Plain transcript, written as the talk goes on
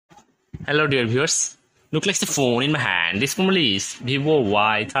Hello dear viewers, look like the phone in my hand. This phone is Vivo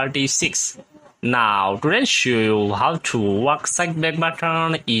Y36. Now today I'll show you how to work side back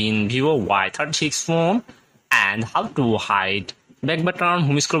button in Vivo Y36 phone and how to hide back button,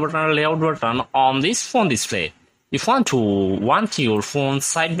 home scroll button, layout button on this phone display. If you want your phone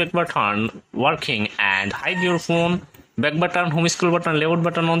side back button working and hide your phone back button, home scroll button, layout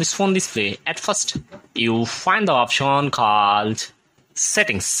button on this phone display, at first you find the option called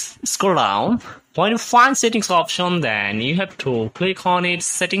settings. Scroll down. When you find settings option, then you have to click on its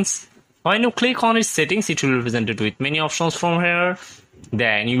settings. When you click on its settings, it will be presented with many options from here.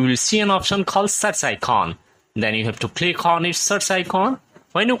 Then you will see an option called search icon. Then you have to click on its search icon.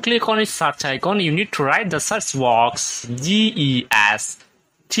 When you click on its search icon, you need to write the search box GESTURE.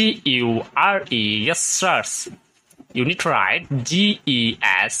 Yes, search. You need to write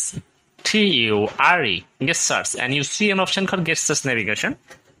GESTURE. Get search, and you see an option called get search navigation.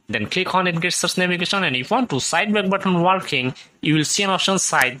 Then click on it, get search navigation, and if you want to side back button working, you will see an option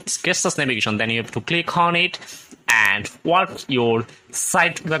side get search navigation. Then you have to click on it and work your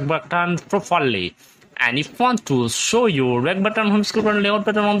side back button properly. And if you want to show your back button, home scroll button, layout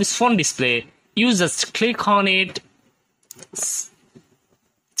button on this phone display, you just click on it,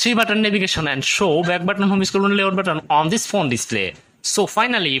 3-button navigation, and show back button, home scroll button, layout button on this phone display. So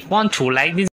finally, if you want to like this